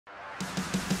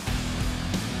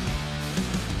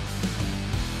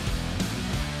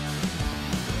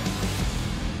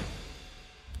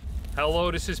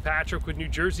Hello, this is Patrick with New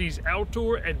Jersey's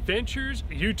Outdoor Adventures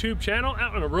YouTube channel.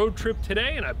 Out on a road trip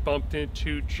today, and I bumped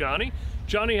into Johnny.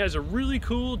 Johnny has a really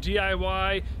cool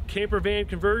DIY camper van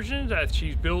conversion that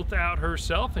she's built out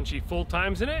herself, and she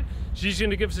full-times in it. She's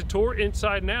going to give us a tour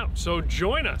inside and out, so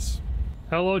join us.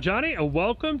 Hello, Johnny, and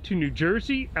welcome to New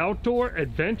Jersey Outdoor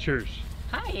Adventures.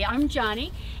 Hi, I'm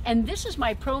Johnny, and this is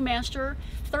my ProMaster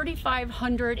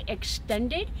 3500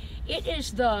 Extended. It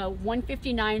is the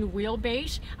 159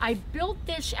 wheelbase. I built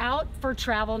this out for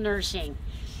travel nursing.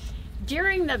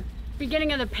 During the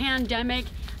beginning of the pandemic,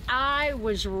 I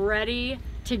was ready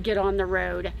to get on the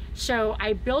road. So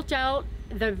I built out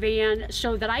the van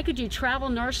so that I could do travel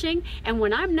nursing, and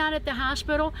when I'm not at the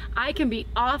hospital, I can be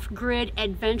off-grid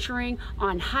adventuring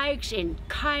on hikes and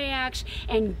kayaks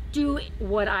and do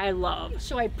what I love.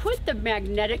 So I put the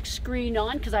magnetic screen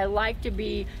on because I like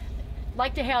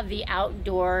to have the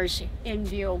outdoors in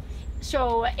view.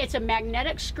 So it's a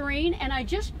magnetic screen, and I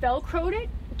just Velcroed it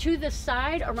to the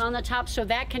side around the top so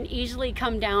that can easily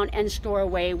come down and store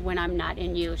away when I'm not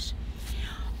in use.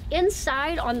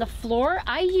 Inside on the floor,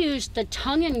 I used the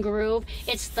tongue and groove.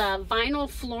 It's the vinyl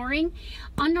flooring.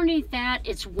 Underneath that,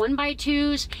 it's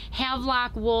 1x2s,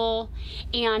 Havelock wool,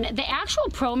 and the actual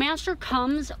ProMaster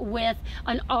comes with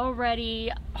an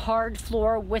already hard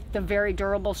floor with the very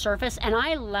durable surface, and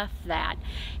I left that.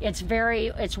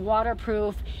 It's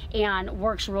waterproof and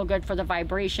works real good for the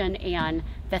vibration and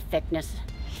the thickness.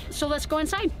 So let's go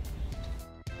inside.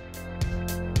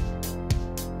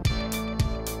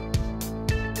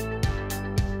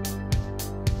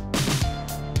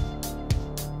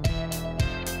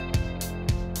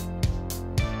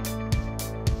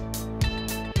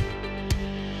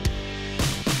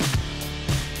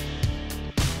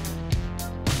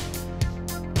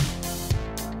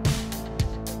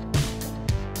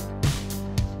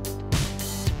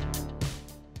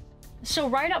 So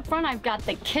right up front, I've got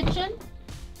the kitchen.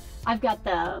 I've got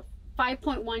the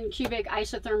 5.1 cubic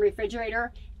isotherm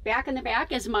refrigerator. Back in the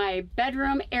back is my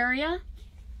bedroom area.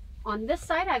 On this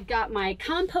side, I've got my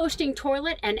composting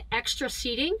toilet and extra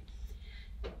seating.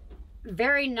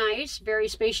 Very nice, very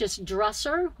spacious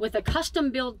dresser with a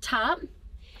custom built top.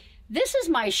 This is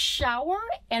my shower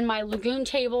and my lagoon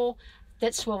table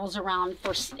that swivels around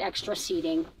for extra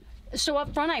seating. So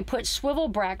up front, I put swivel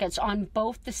brackets on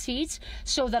both the seats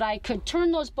so that I could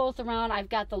turn those both around. I've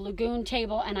got the lagoon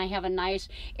table, and I have a nice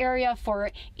area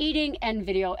for eating and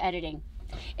video editing.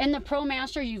 In the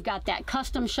ProMaster, you've got that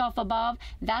custom shelf above.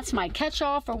 That's my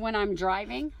catch-all for when I'm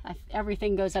driving.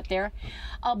 Everything goes up there.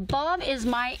 Above is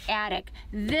my attic.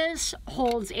 This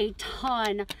holds a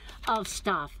ton of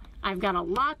stuff. I've got a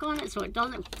lock on it so it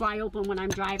doesn't fly open when I'm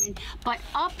driving. But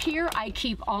up here, I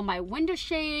keep all my window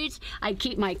shades. I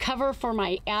keep my cover for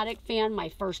my attic fan, my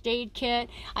first aid kit.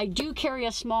 I do carry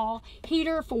a small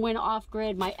heater for when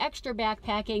off-grid. My extra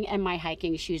backpacking and my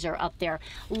hiking shoes are up there.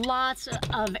 Lots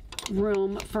of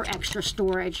room for extra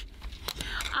storage.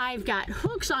 I've got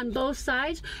hooks on both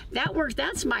sides. That works.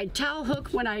 That's my towel hook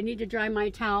when I need to dry my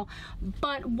towel.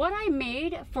 But what I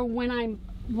made for when I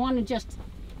want to just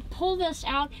pull this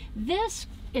out, this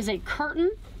is a curtain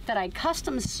that I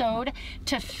custom sewed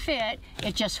to fit.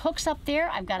 It just hooks up there.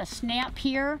 I've got a snap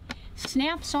here,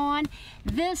 snaps on.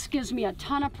 This gives me a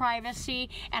ton of privacy,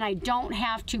 and I don't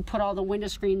have to put all the window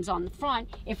screens on the front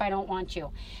if I don't want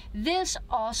to. This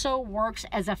also works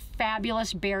as a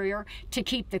fabulous barrier to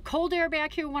keep the cold air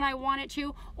back here when I want it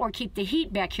to, or keep the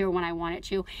heat back here when I want it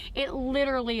to. It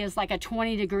literally is like a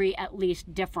 20-degree at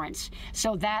least difference,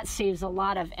 so that saves a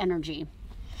lot of energy.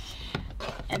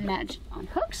 And that's on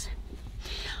hooks.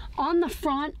 On the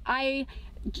front, I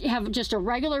have just a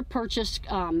regular purchased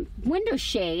window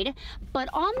shade, but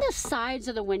on the sides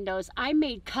of the windows, I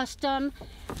made custom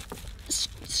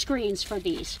screens for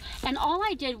these. And all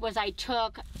I did was I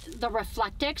took the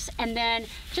Reflectix and then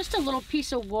just a little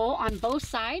piece of wool on both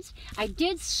sides. I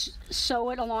did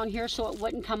sew it along here so it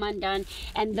wouldn't come undone,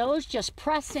 and those just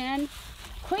press in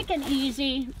quick and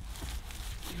easy.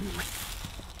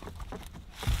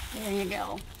 There you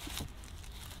go.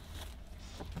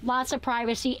 Lots of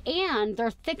privacy, and they're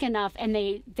thick enough, and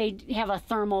they have a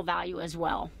thermal value as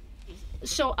well.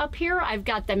 So up here, I've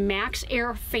got the Max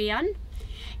Air fan.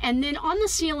 And then on the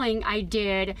ceiling,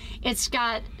 it's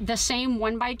got the same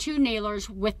 1x2 nailers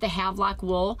with the Havelock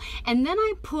wool. And then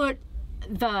I put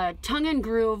the tongue and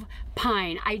groove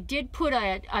pine. I did put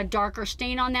a darker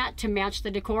stain on that to match the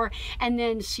decor, and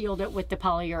then sealed it with the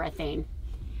polyurethane.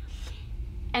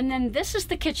 And then this is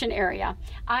the kitchen area.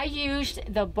 I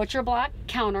used the butcher block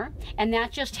counter, and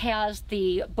that just has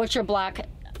the butcher block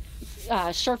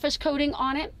surface coating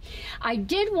on it. I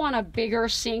did want a bigger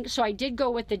sink, so I did go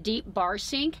with the deep bar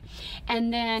sink,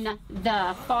 and then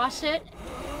the faucet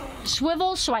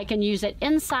swivels so I can use it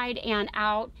inside and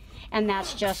out, and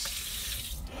that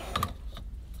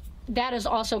is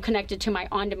also connected to my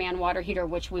on-demand water heater,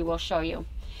 which we will show you.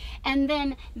 And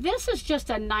then this is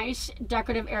just a nice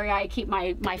decorative area. I keep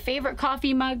my favorite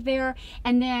coffee mug there,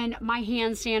 and then my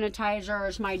hand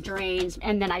sanitizers, my drains,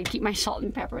 and then I keep my salt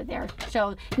and pepper there.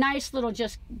 So nice little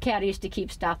just caddies to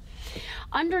keep stuff.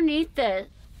 Underneath the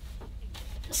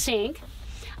sink,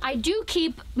 I do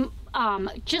keep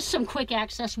just some quick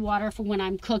access water for when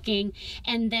I'm cooking,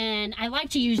 and then I like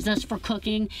to use this for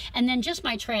cooking, and then just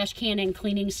my trash can and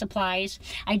cleaning supplies.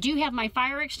 I do have my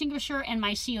fire extinguisher and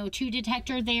my CO2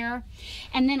 detector there.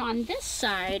 And then on this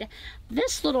side,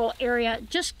 this little area,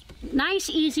 just nice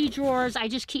easy drawers. I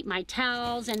just keep my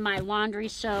towels and my laundry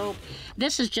soap.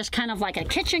 This is just kind of like a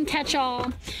kitchen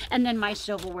catch-all, and then my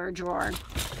silverware drawer.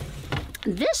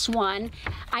 This one,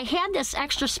 I had this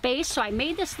extra space, so I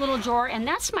made this little drawer, and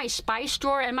that's my spice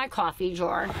drawer and my coffee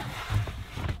drawer.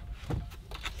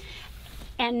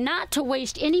 And not to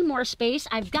waste any more space,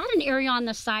 I've got an area on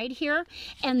the side here,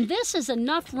 and this is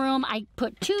enough room. I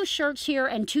put 2 shirts here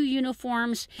and 2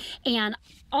 uniforms, and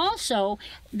also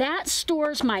that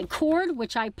stores my cord,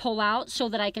 which I pull out so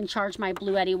that I can charge my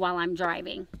Blue Eddy while I'm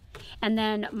driving. And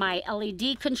then my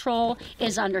LED control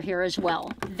is under here as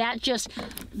well.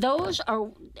 Those are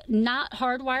not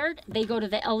hardwired. They go to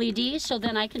the LED, so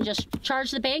then I can just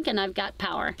charge the bank and I've got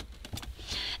power.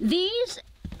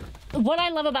 What I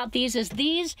love about these is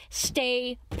these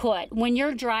stay put. When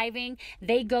you're driving,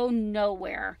 they go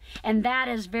nowhere. And that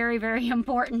is very, very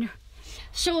important.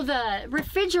 So the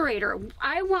refrigerator,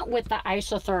 I went with the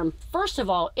isotherm. First of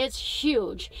all, it's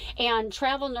huge. And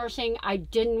travel nursing, I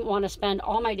didn't want to spend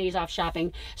all my days off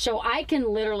shopping. So I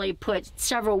can literally put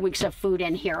several weeks of food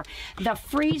in here. The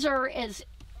freezer is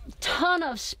a ton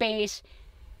of space.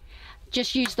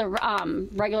 Just use the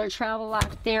regular travel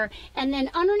lock there. And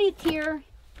then underneath here,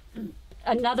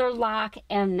 another lock,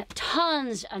 and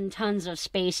tons of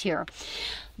space here.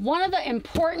 One of the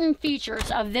important features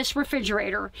of this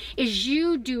refrigerator is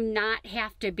you do not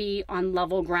have to be on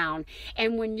level ground.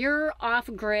 And when you're off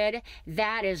grid,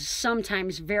 that is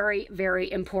sometimes very,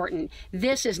 very important.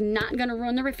 This is not going to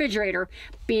ruin the refrigerator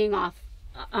being off,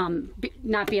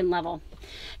 not being level.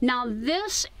 Now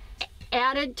this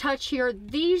added touch here,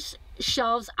 these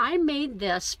shelves, I made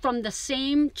this from the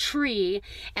same tree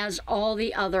as all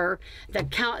the other,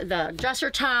 the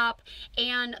dresser top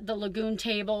and the lagoon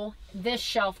table. This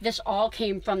shelf, this all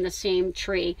came from the same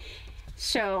tree.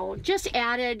 So just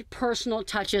added personal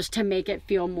touches to make it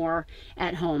feel more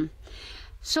at home.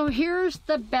 So here's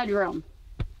the bedroom.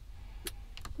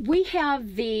 We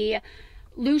have the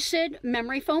Lucid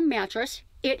memory foam mattress.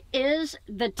 It is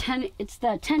it's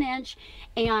the 10-inch,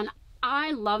 and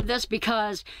I love this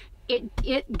because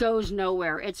it goes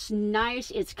nowhere. It's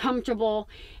nice, it's comfortable,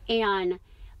 and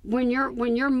when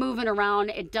you're moving around,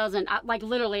 it doesn't, like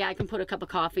literally I can put a cup of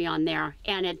coffee on there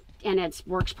and it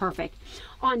works perfect.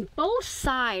 On both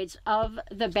sides of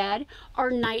the bed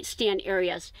are nightstand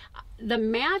areas. The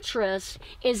mattress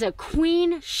is a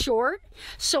queen short,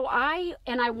 so I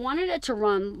wanted it to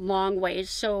run long ways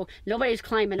so nobody's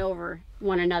climbing over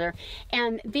one another.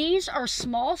 And these are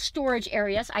small storage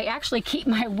areas. I actually keep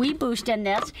my Wii Boost in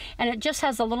this, and it just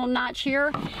has a little notch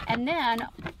here, and then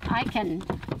I can,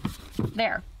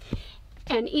 there.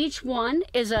 And each one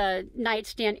is a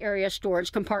nightstand area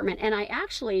storage compartment. And I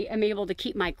actually am able to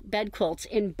keep my bed quilts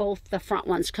in both the front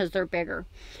ones because they're bigger.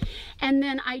 And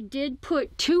then I did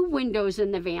put 2 windows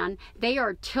in the van. They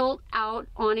are tilt out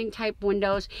awning type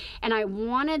windows. And I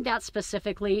wanted that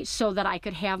specifically so that I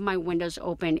could have my windows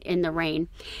open in the rain.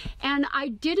 And I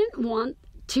didn't want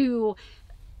to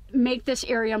make this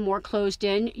area more closed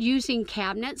in using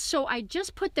cabinets. So I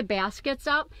just put the baskets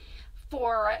up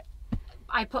for,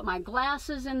 I put my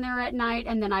glasses in there at night,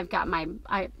 and then I've got my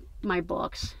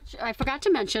books. I forgot to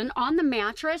mention, on the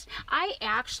mattress, I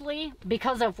actually,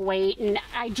 because of weight, and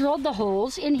I drilled the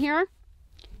holes in here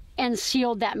and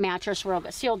sealed that mattress real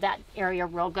good, sealed that area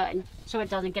real good so it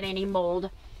doesn't get any mold.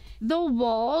 The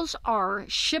walls are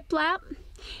shiplap,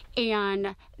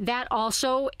 and that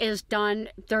also is done.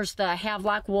 There's the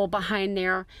Havelock wool behind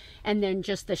there, and then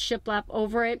just the shiplap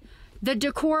over it. The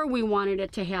decor, we wanted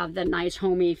it to have the nice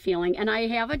homey feeling, and I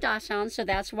have a dachshund, so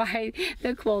that's why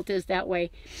the quilt is that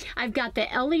way. I've got the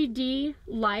LED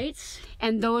lights,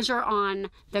 and those are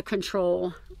on the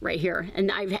control right here.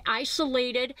 And I've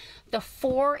isolated the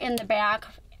 4 in the back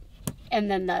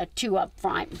and then the 2 up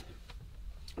front.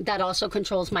 That also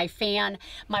controls my fan,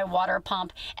 my water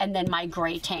pump, and then my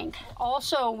gray tank.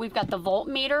 Also, we've got the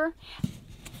voltmeter,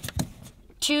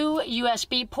 2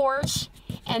 USB ports,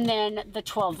 and then the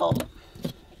 12 volt.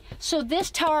 So this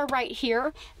tower right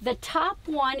here, the top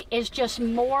one is just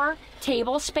more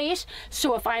table space.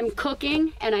 So if I'm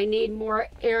cooking and I need more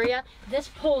area, this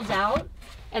pulls out,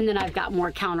 and then I've got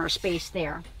more counter space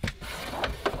there.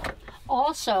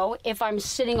 Also, if I'm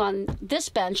sitting on this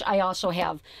bench, I also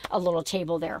have a little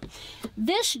table there.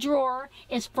 This drawer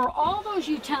is for all those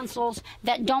utensils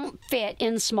that don't fit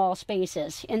in small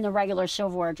spaces in the regular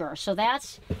silverware drawer. So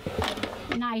that's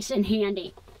nice and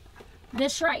handy.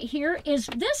 This right here is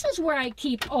where I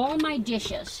keep all my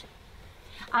dishes.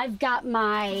 I've got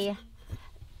my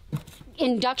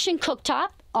induction cooktop,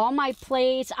 all my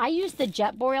plates. I use the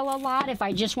jet boil a lot if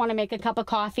I just want to make a cup of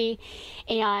coffee,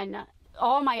 and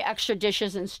all my extra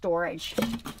dishes in storage.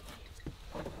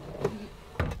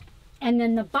 And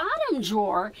then the bottom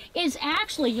drawer is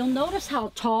actually, you'll notice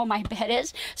how tall my bed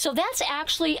is. So that's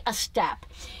actually a step.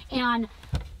 And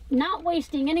not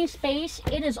wasting any space,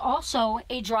 it is also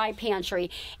a dry pantry.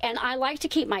 And I like to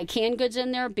keep my canned goods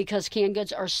in there because canned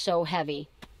goods are so heavy.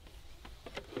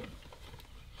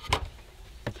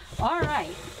 All right,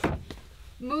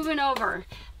 moving over.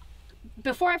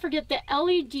 Before I forget, the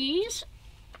LEDs,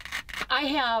 I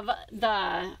have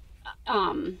the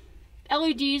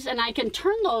LEDs, and I can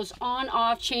turn those on,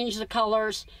 off, change the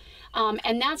colors,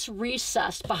 and that's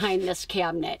recessed behind this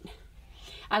cabinet.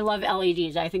 I love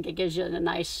LEDs. I think it gives you a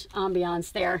nice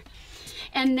ambiance there.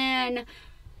 And then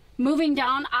moving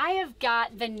down, I have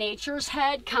got the Nature's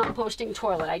Head composting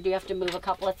toilet. I do have to move a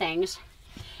couple of things.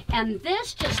 And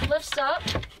this just lifts up.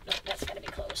 Oh, that's gotta be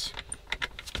close.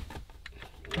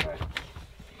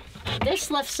 This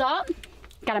lifts up.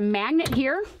 Got a magnet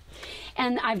here,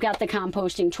 and I've got the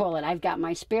composting toilet. I've got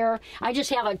my spare. I just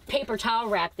have a paper towel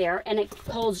rack there, and it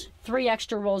holds 3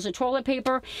 extra rolls of toilet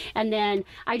paper, and then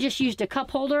I just used a cup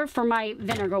holder for my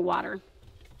vinegar water.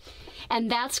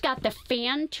 And that's got the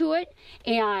fan to it,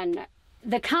 and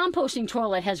the composting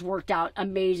toilet has worked out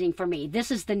amazing for me.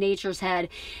 This is the Nature's Head,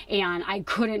 and I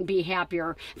couldn't be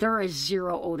happier. There is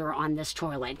 0 odor on this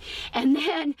toilet. And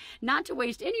then, not to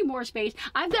waste any more space,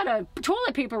 I've got a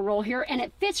toilet paper roll here, and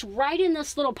it fits right in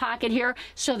this little pocket here,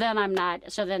 so then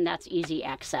that's easy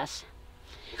access.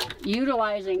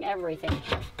 Utilizing everything.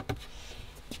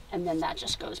 And then that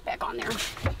just goes back on there.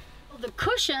 The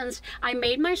cushions I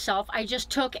made myself. I just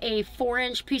took a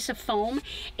 4-inch piece of foam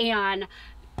and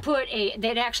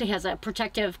that actually has a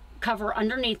protective cover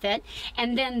underneath it,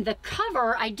 and then the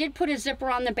cover, I did put a zipper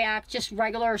on the back, just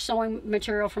regular sewing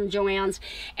material from Joann's,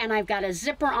 and I've got a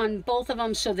zipper on both of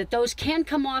them so that those can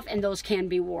come off and those can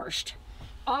be washed.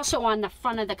 Also on the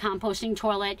front of the composting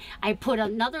toilet, I put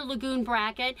another lagoon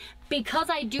bracket. Because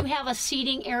I do have a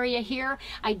seating area here,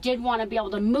 I did want to be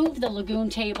able to move the lagoon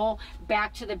table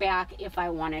back to the back if I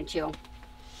wanted to.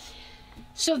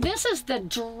 So this is the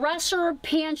dresser,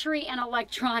 pantry, and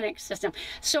electronic system.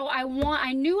 So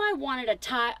I knew I wanted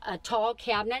a tall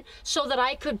cabinet so that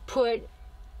I could put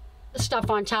stuff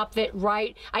on top of it,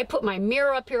 right? I put my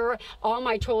mirror up here, all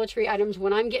my toiletry items.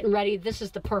 When I'm getting ready, this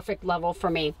is the perfect level for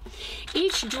me.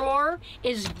 Each drawer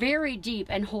is very deep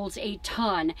and holds a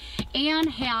ton, and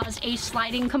has a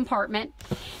sliding compartment.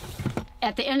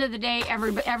 At the end of the day,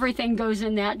 everything goes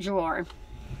in that drawer.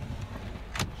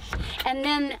 And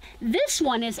then this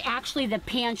one is actually the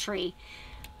pantry.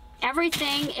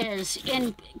 Everything is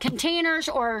in containers,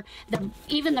 or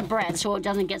even the bread, so it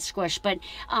doesn't get squished. But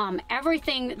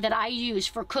everything that I use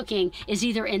for cooking is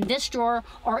either in this drawer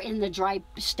or in the dry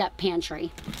step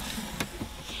pantry.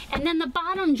 And then the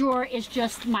bottom drawer is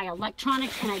just my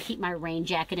electronics, and I keep my rain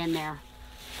jacket in there.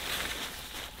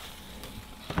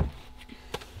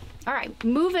 All right,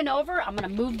 moving over, I'm gonna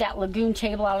move that lagoon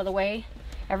table out of the way.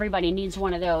 Everybody needs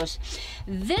one of those.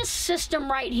 This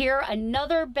system right here,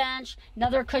 another bench,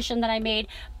 another cushion that I made,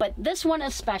 but this one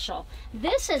is special.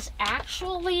 This is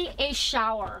actually a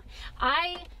shower.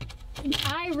 I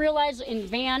realize in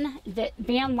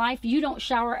VANLIFE, you don't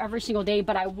shower every single day,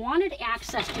 but I wanted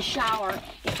access to shower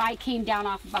if I came down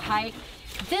off of a hike.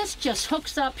 This just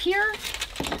hooks up here,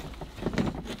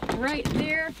 right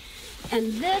there,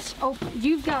 and this,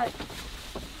 you've got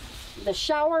the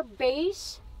shower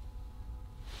base.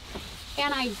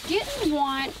 And I didn't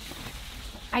want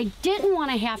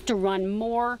to have to run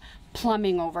more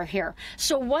plumbing over here.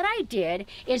 So what I did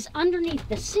is underneath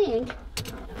the sink,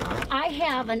 I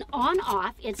have an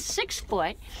on-off. It's 6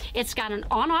 foot. It's got an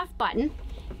on-off button,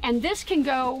 and this can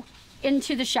go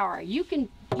into the shower. You can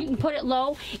You can put it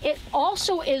low. It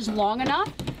also is long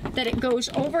enough that it goes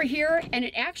over here and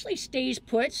it actually stays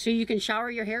put, so you can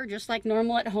shower your hair just like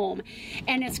normal at home.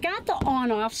 And it's got the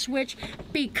on-off switch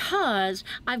because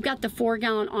I've got the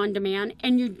 4-gallon on demand,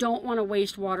 and you don't want to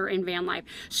waste water in van life.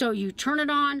 So you turn it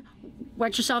on,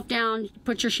 wet yourself down,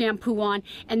 put your shampoo on,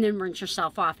 and then rinse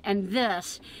yourself off. And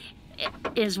this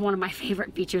is one of my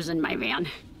favorite features in my van.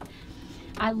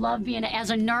 I love being, as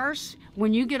a nurse,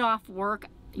 when you get off work,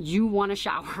 you want to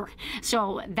shower.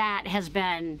 So that has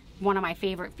been one of my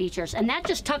favorite features. And that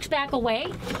just tucks back away.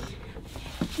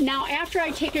 Now, after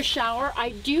I take a shower, I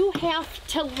do have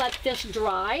to let this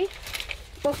dry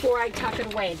before I tuck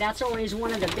it away. That's always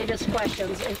one of the biggest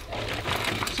questions.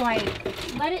 So I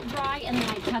let it dry and then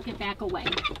I tuck it back away.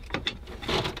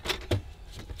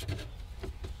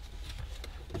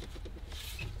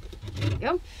 There you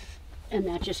go. And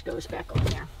that just goes back over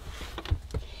there.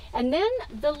 And then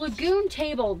the Lagoon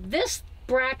table, this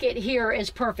bracket here is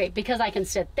perfect because I can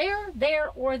sit there,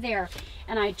 or there.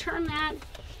 And I turn that,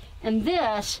 and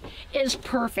this is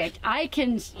perfect. I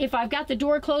can, if I've got the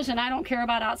door closed and I don't care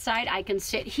about outside, I can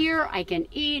sit here, I can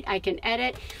eat, I can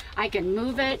edit, I can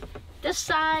move it this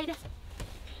side.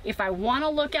 If I want to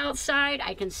look outside,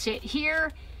 I can sit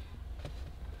here,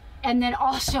 and then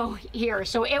also here.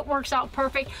 So it works out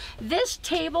perfect. This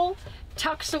table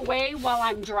tucks away while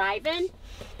I'm driving.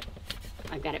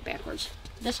 I've got it backwards.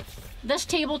 This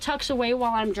table tucks away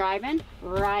while I'm driving,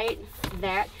 right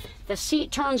there. The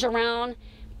seat turns around,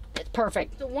 it's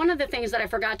perfect. So one of the things that I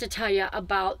forgot to tell you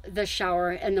about the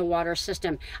shower and the water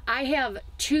system, I have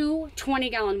two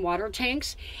 20-gallon water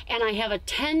tanks, and I have a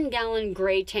 10-gallon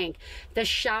gray tank. The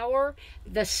shower,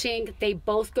 the sink, they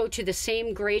both go to the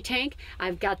same gray tank.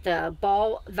 I've got the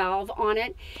ball valve on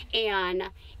it, and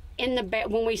in the back,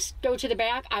 when we go to the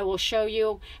back, I will show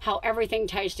you how everything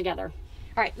ties together.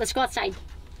 All right, let's go outside.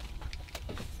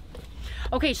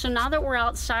 Okay, so now that we're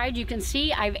outside, you can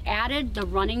see I've added the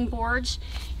running boards,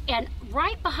 and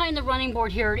right behind the running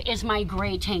board here is my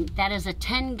gray tank. That is a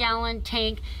 10-gallon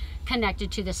tank connected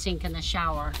to the sink and the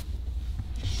shower.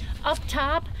 Up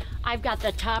top, I've got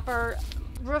the topper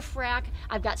roof rack.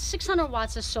 I've got 600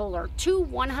 watts of solar, 2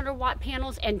 100-watt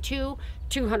panels and 2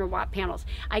 200-watt panels.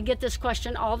 I get this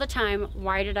question all the time,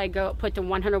 why did I go put the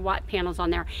 100-watt panels on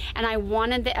there? And I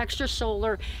wanted the extra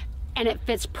solar, and it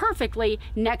fits perfectly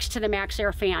next to the Max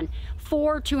Air fan.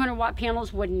 4 200-watt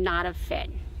panels would not have fit.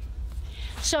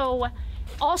 So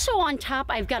also on top,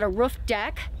 I've got a roof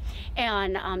deck,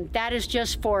 and that is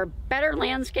just for better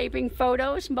landscaping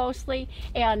photos mostly,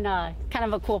 and kind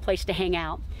of a cool place to hang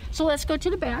out. So let's go to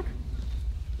the back.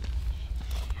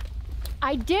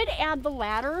 I did add the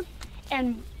ladder,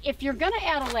 and if you're gonna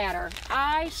add a ladder,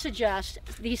 I suggest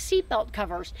these seatbelt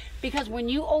covers, because when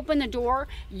you open the door,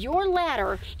 your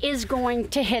ladder is going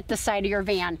to hit the side of your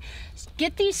van.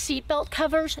 Get these seatbelt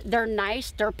covers. They're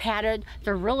nice, they're padded,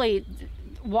 they're really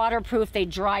waterproof, they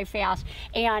dry fast,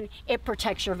 and it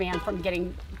protects your van from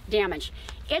getting damaged.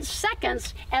 It's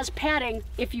seconds as padding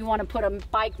if you want to put a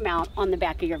bike mount on the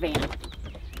back of your van.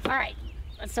 All right,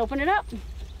 let's open it up.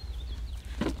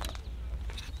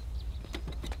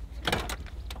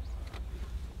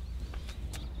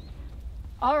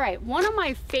 All right, one of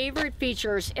my favorite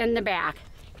features in the back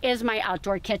is my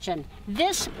outdoor kitchen.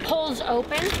 This pulls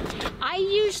open. I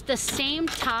used the same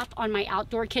top on my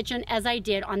outdoor kitchen as I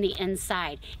did on the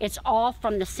inside. It's all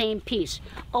from the same piece.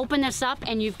 Open this up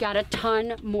and you've got a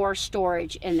ton more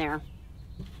storage in there.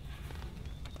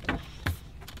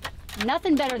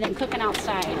 Nothing better than cooking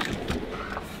outside.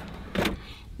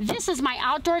 This is my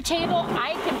outdoor table.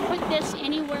 I can put this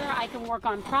anywhere. I can work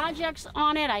on projects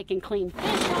on it. I can clean fish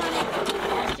on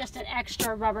it. It's just an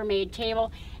extra Rubbermaid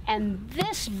table. And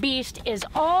this beast is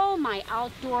all my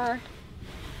outdoor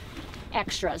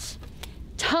extras.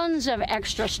 Tons of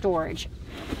extra storage.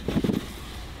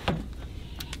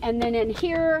 And then in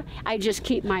here, I just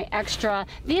keep my extra,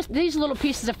 these little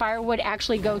pieces of firewood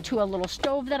actually go to a little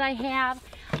stove that I have.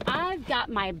 I've got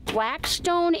my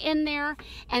Blackstone in there,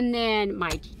 and then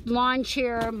my lawn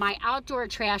chair, my outdoor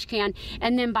trash can,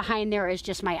 and then behind there is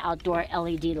just my outdoor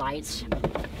LED lights.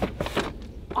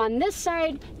 On this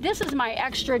side, this is my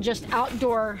extra, just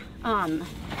outdoor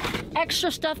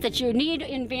extra stuff that you need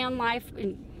in van life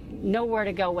and know where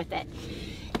to go with it.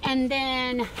 And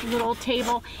then little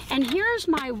table, and here's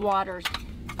my waters.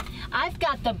 I've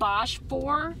got the Bosch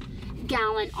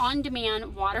 4-gallon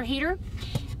on-demand water heater,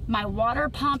 my water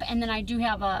pump, and then I do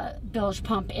have a bilge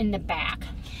pump in the back.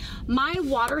 My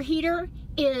water heater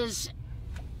is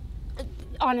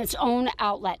on its own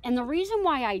outlet, and the reason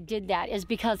why I did that is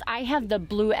because I have the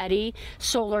Blue Eddy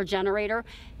solar generator.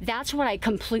 That's what I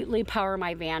completely power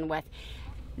my van with.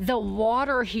 the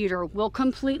water heater will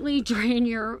completely drain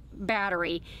your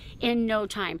battery in no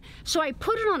time. So I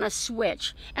put it on a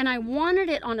switch, and I wanted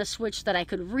it on a switch that I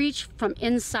could reach from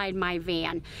inside my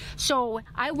van. So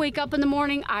I wake up in the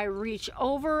morning, I reach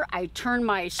over, I turn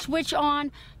my switch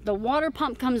on, the water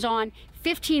pump comes on,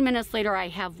 15 minutes later I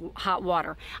have hot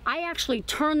water. I actually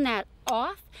turn that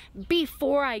off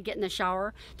before I get in the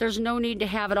shower. There's no need to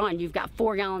have it on. You've got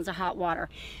 4 gallons of hot water.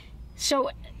 So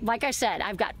like I said,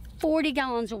 I've got 40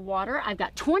 gallons of water. I've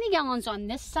got 20 gallons on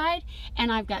this side,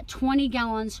 and I've got 20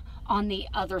 gallons on the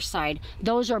other side.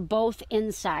 Those are both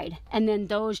inside, and then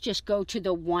those just go to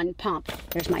the one pump.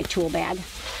 There's my tool bag.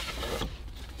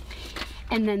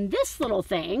 And then this little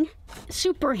thing,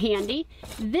 super handy,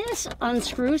 this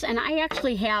unscrews, and I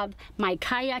actually have my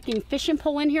kayaking fishing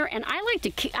pole in here, and I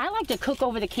like to cook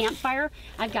over the campfire.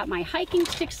 I've got my hiking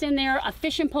sticks in there, a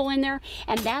fishing pole in there,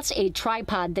 and that's a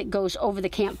tripod that goes over the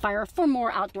campfire for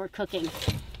more outdoor cooking.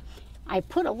 I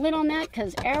put a lid on that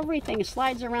because everything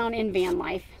slides around in van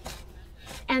life.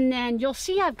 And then you'll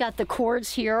see I've got the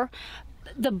cords here.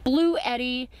 The Blue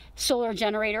Eddy solar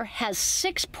generator has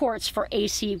 6 ports for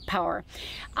AC power.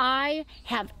 I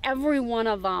have every one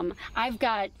of them. I've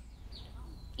got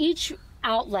each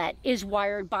outlet is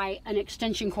wired by an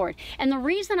extension cord. And the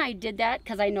reason I did that,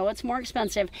 because I know it's more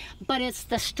expensive, but it's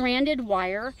the stranded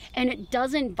wire, and it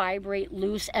doesn't vibrate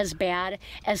loose as bad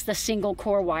as the single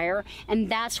core wire. And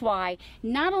that's why,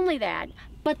 not only that,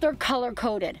 but they're color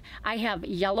coded. I have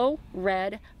yellow,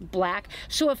 red, black.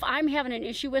 So if I'm having an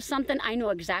issue with something, I know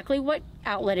exactly what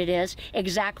outlet it is,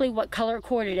 exactly what color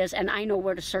cord it is, and I know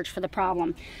where to search for the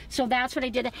problem. So that's what I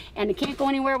did. And it can't go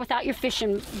anywhere without your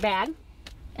fishing bag.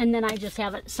 And then I just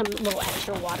have some little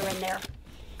extra water in there.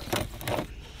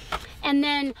 And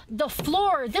then the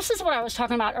floor, this is what I was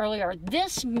talking about earlier.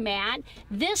 This mat,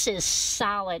 this is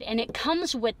solid, and it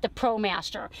comes with the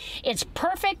ProMaster. It's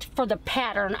perfect for the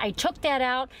pattern. I took that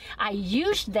out. I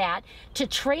used that to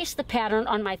trace the pattern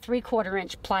on my 3/4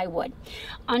 inch plywood.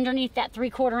 Underneath that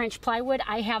 3/4 inch plywood,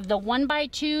 I have the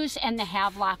 1x2s and the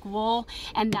Havelock wool,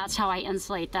 and that's how I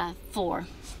insulate the floor.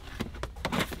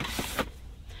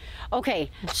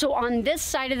 Okay, so on this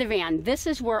side of the van, this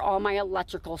is where all my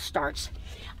electrical starts.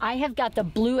 I have got the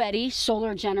Blue Eddy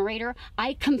solar generator.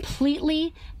 I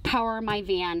completely power my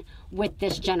van with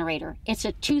this generator. It's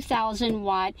a 2,000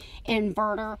 watt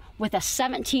inverter with a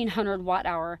 1,700 watt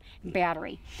hour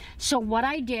battery. So what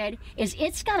I did is,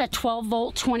 it's got a 12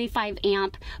 volt, 25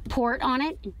 amp port on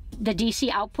it, the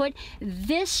DC output.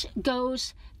 This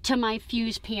goes to my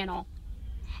fuse panel.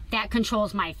 That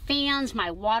controls my fans,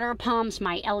 my water pumps,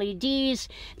 my LEDs.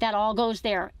 That all goes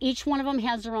there. Each one of them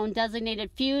has their own designated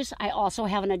fuse. I also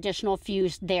have an additional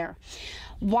fuse there.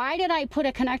 Why did I put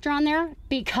a connector on there?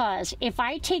 Because if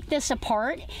I take this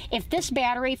apart, if this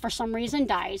battery for some reason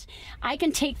dies, I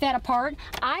can take that apart.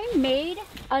 I made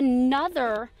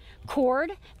another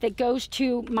cord that goes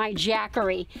to my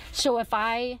Jackery. So if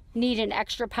I need an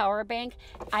extra power bank,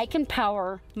 I can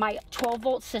power my 12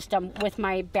 volt system with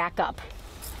my backup.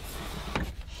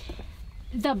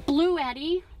 The Blue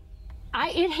Eddy,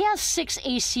 it has 6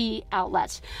 AC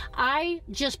outlets. I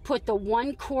just put the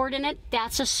one cord in it.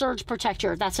 That's a surge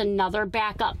protector. That's another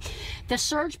backup. The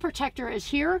surge protector is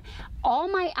here. All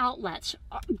my outlets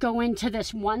go into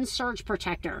this one surge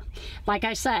protector. Like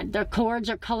I said, the cords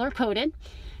are color coded.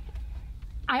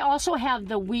 I also have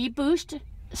the WeBoost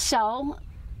cell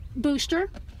booster.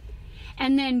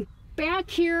 And then back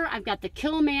here, I've got the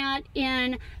kill mat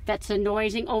in. That's the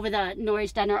noising over the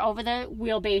noise deadener over the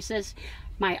wheelbases.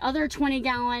 My other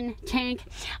 20-gallon tank.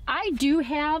 I do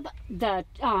have the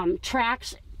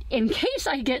tracks in case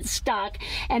I get stuck,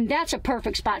 and that's a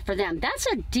perfect spot for them. That's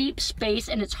a deep space,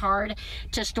 and it's hard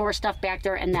to store stuff back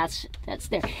there, and that's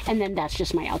there. And then that's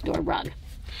just my outdoor rug.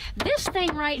 This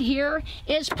thing right here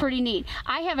is pretty neat.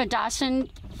 I have a Dachshund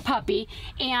puppy,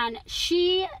 and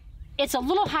it's a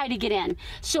little high to get in.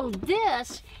 So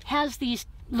this has these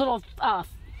little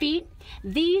feet.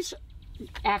 These,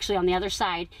 actually on the other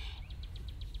side,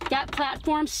 that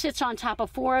platform sits on top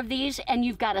of 4 of these, and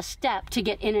you've got a step to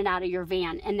get in and out of your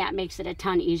van, and that makes it a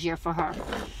ton easier for her.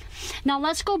 Now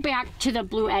let's go back to the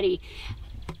Blue Eddy.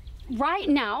 Right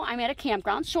now, I'm at a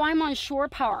campground, so I'm on shore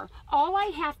power. All I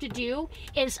have to do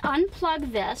is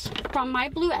unplug this from my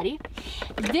Blue Eddy.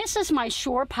 This is my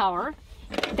shore power.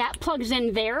 That plugs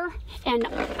in there, and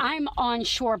I'm on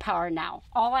shore power now.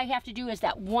 All I have to do is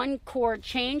that one cord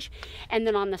change, and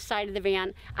then on the side of the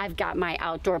van, I've got my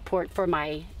outdoor port for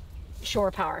my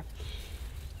shore power.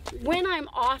 When I'm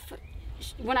off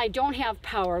when I don't have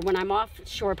power, when I'm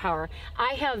offshore power,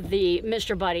 I have the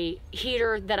Mr. Buddy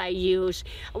heater that I use.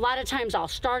 A lot of times I'll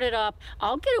start it up,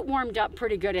 I'll get it warmed up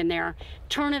pretty good in there,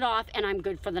 turn it off, and I'm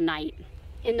good for the night.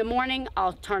 In the morning,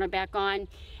 I'll turn it back on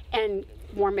and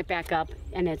warm it back up.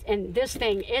 And this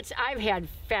thing, I've had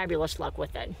fabulous luck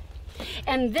with it.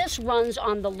 And this runs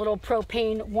on the little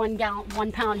propane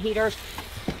 1 pound heaters,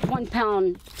 1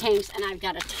 pound tanks, and I've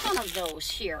got a ton of those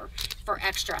here for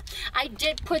extra. I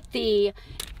did put the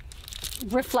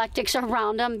reflectix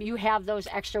around them. You have those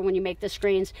extra when you make the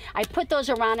screens. I put those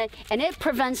around it, and it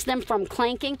prevents them from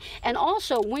clanking. And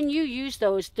also, when you use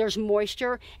those, there's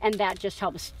moisture, and that just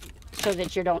helps so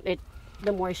that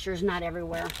the moisture is not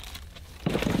everywhere.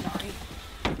 Sorry.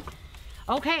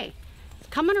 Okay,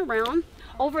 coming around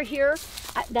over here,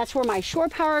 that's where my shore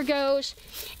power goes.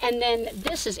 And then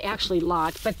this is actually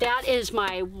locked, but that is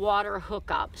my water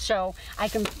hookup. So I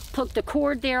can hook the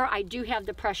cord there. I do have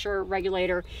the pressure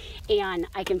regulator, and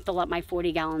I can fill up my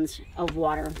 40 gallons of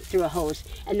water through a hose.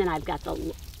 And then I've got the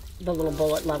little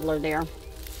bullet leveler there.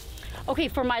 Okay,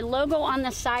 for my logo on the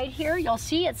side here, you'll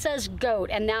see it says GOAT,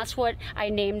 and that's what I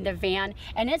named the van,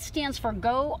 and it stands for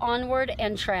Go Onward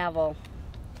and Travel.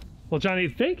 Well,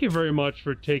 Jonnie, thank you very much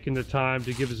for taking the time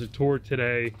to give us a tour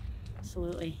today.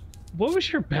 Absolutely. What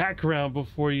was your background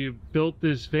before you built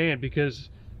this van? Because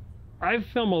I've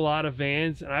filmed a lot of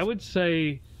vans, and I would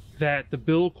say that the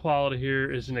build quality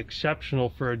here is exceptional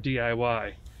for a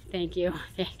DIY. Thank you,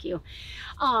 thank you.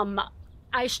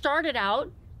 I started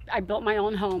out, I built my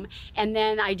own home, and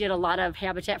then I did a lot of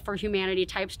Habitat for Humanity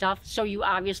type stuff, so you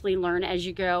obviously learn as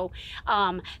you go.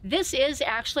 This is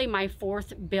actually my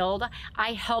 4th build.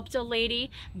 I helped a lady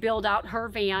build out her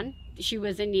van. She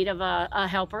was in need of a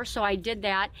helper, so I did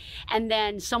that. And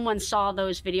then someone saw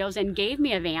those videos and gave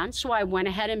me a van, so I went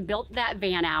ahead and built that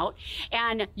van out.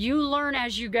 And you learn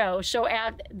as you go. So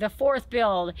at the 4th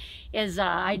build is,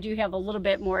 I do have a little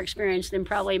bit more experience than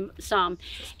probably some.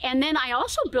 And then I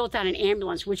also built out an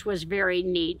ambulance, which was very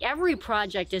neat. Every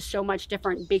project is so much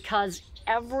different because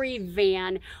every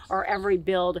van or every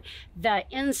build, the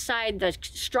inside, the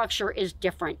structure is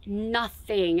different.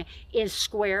 Nothing is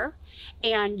square.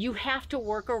 And you have to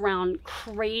work around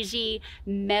crazy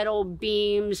metal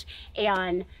beams,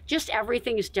 and just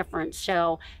everything is different.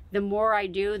 So the more I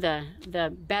do,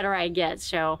 the better I get.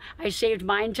 So I saved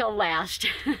mine till last.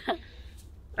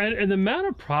 And the amount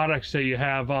of products that you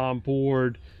have on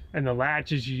board and the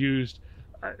latches you used,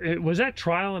 was that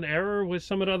trial and error with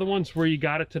some of the other ones where you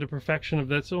got it to the perfection of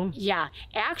this one? Yeah,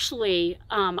 actually,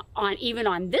 even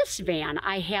on this van,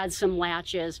 I had some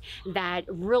latches that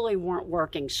really weren't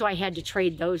working, so I had to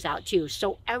trade those out too.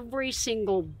 So every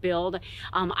single build,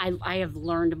 I have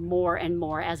learned more and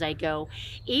more as I go.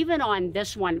 Even on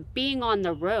this one, being on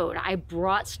the road, I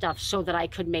brought stuff so that I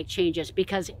could make changes,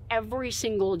 because every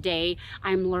single day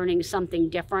I'm learning something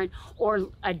different, or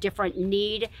a different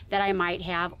need that I might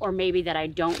have, or maybe that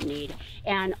I don't need,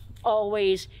 and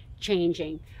always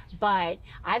changing. But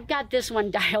I've got this one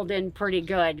dialed in pretty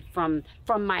good from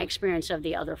my experience of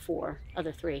the other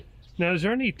 3. Now, is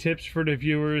there any tips for the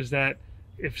viewers that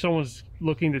if someone's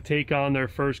looking to take on their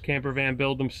first camper van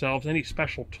build themselves, any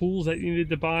special tools that you need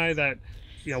to buy that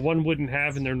one wouldn't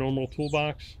have in their normal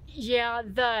toolbox? Yeah,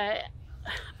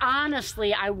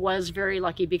 honestly, I was very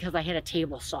lucky because I had a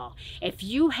table saw. If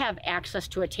you have access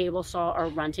to a table saw or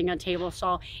renting a table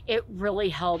saw, it really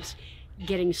helps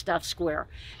getting stuff square.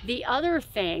 The other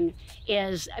thing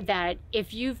is that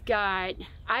if you've got,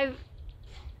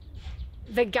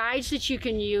 the guides that you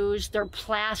can use, they're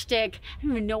plastic. I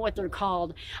don't even know what they're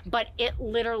called, but it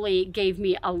literally gave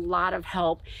me a lot of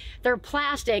help. They're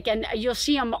plastic, and you'll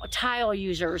see them, tile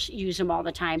users use them all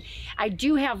the time. I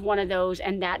do have one of those,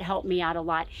 and that helped me out a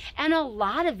lot. And a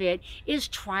lot of it is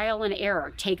trial and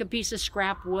error. Take a piece of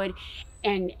scrap wood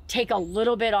and take a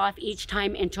little bit off each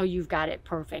time until you've got it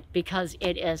perfect, because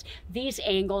these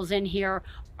angles in here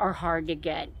are hard to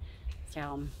get.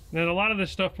 So. And a lot of the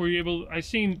stuff I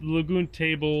seen the lagoon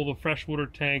table, the freshwater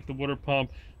tank, the water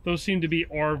pump, those seem to be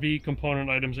RV component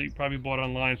items that you probably bought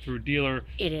online through a dealer.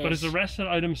 It is. But is the rest of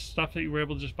the items stuff that you were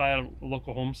able to just buy at a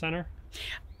local home center?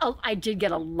 Oh, I did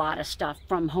get a lot of stuff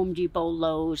from Home Depot,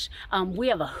 Lowe's. We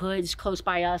have a Hoods close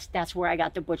by us. That's where I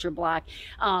got the butcher block.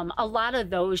 A lot of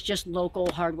those just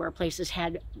local hardware places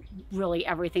had really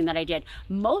everything that I did.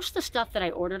 Most of the stuff that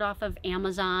I ordered off of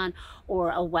Amazon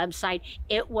or a website,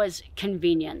 it was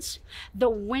convenience. The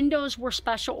windows were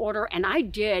special order, and I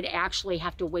did actually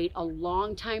have to wait a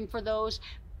long time for those,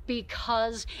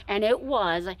 because, and it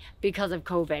was because of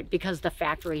COVID, because the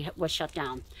factory was shut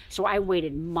down. So I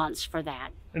waited months for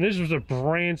that. And this was a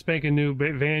brand spanking new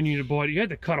van you bought. You had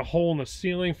to cut a hole in the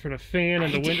ceiling for the fan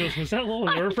and the windows. Was that a little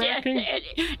nerve-wracking?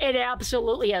 It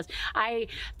absolutely is.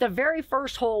 The very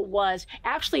first hole was,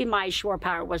 actually my shore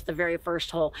power was the very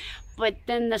first hole, but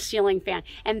then the ceiling fan.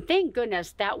 And thank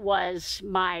goodness that was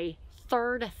my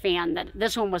third fan.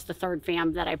 This one was the third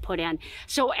fan that I put in.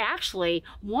 So actually,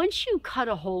 once you cut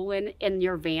a hole in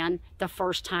your van the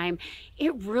first time,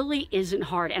 it really isn't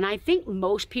hard. And I think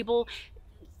most people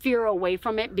veer away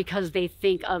from it because they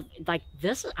think of like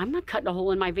this, I'm not cutting a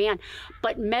hole in my van.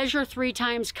 But measure 3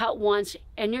 times, cut once,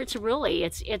 and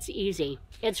it's easy.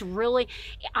 It's really,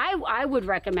 I would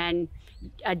recommend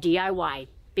a DIY,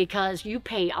 because you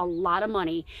pay a lot of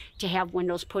money to have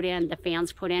windows put in, the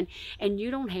fans put in, and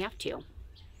you don't have to.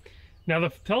 Now,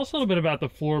 tell us a little bit about the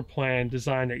floor plan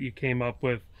design that you came up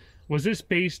with. Was this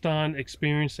based on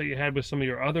experience that you had with some of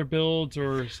your other builds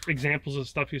or examples of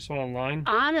stuff you saw online?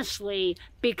 Honestly,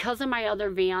 because of my other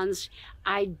vans,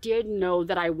 I did know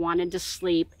that I wanted to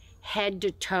sleep head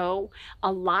to toe.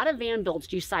 A lot of van builds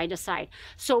do side to side.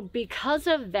 So because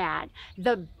of that,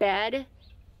 the bed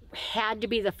had to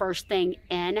be the first thing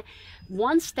in.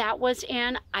 Once that was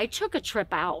in, I took a trip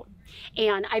out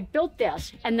and I built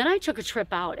this, and then I took a trip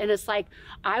out, and it's like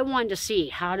I wanted to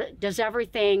see does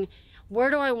everything. Where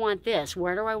do I want this?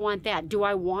 Where do I want that? Do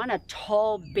I want a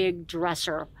tall, big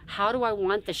dresser? How do I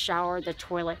want the shower, the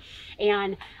toilet?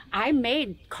 And I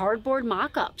made cardboard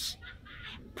mock-ups,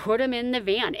 put them in the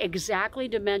van, exactly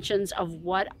dimensions of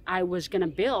what I was gonna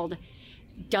build.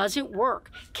 Does it work?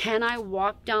 Can I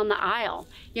walk down the aisle,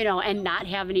 and not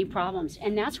have any problems?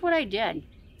 And that's what I did.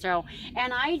 So,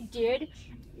 and I did,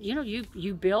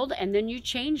 you build and then you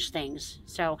change things.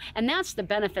 So, and that's the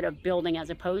benefit of building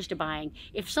as opposed to buying.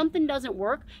 If something doesn't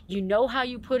work, you know how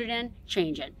you put it in,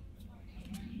 change it.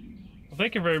 Well,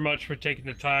 thank you very much for taking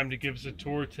the time to give us a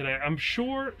tour today. I'm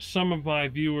sure some of my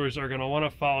viewers are going to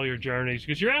want to follow your journeys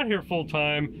because you're out here full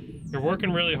time, you're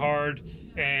working really hard,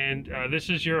 and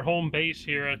this is your home base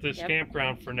here at this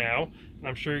campground for now. And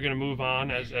I'm sure you're going to move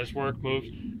on as work moves.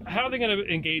 How are they going to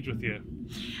engage with you?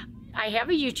 I have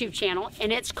a YouTube channel,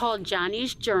 and it's called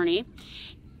Jonnies Journey.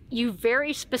 You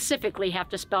very specifically have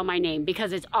to spell my name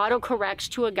because it's autocorrects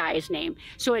to a guy's name.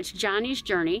 So it's Jonnies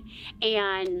Journey.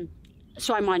 And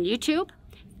so I'm on YouTube,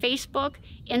 Facebook,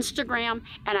 Instagram,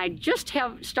 and I just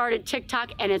have started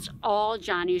TikTok, and it's all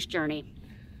Jonnies Journey.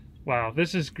 Wow,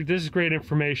 this is great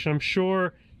information. I'm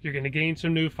sure you're going to gain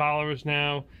some new followers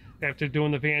now after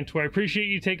doing the van tour. I appreciate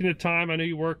you taking the time. I know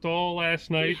you worked all last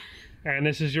night, and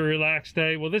this is your relaxed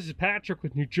day. Well, this is Patrick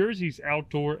with New Jersey's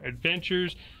Outdoor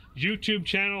Adventures YouTube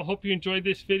channel. Hope you enjoyed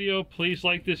this video. Please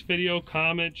like this video,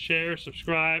 comment, share,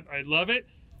 subscribe. I love it,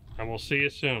 and we'll see you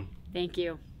soon. Thank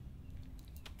you.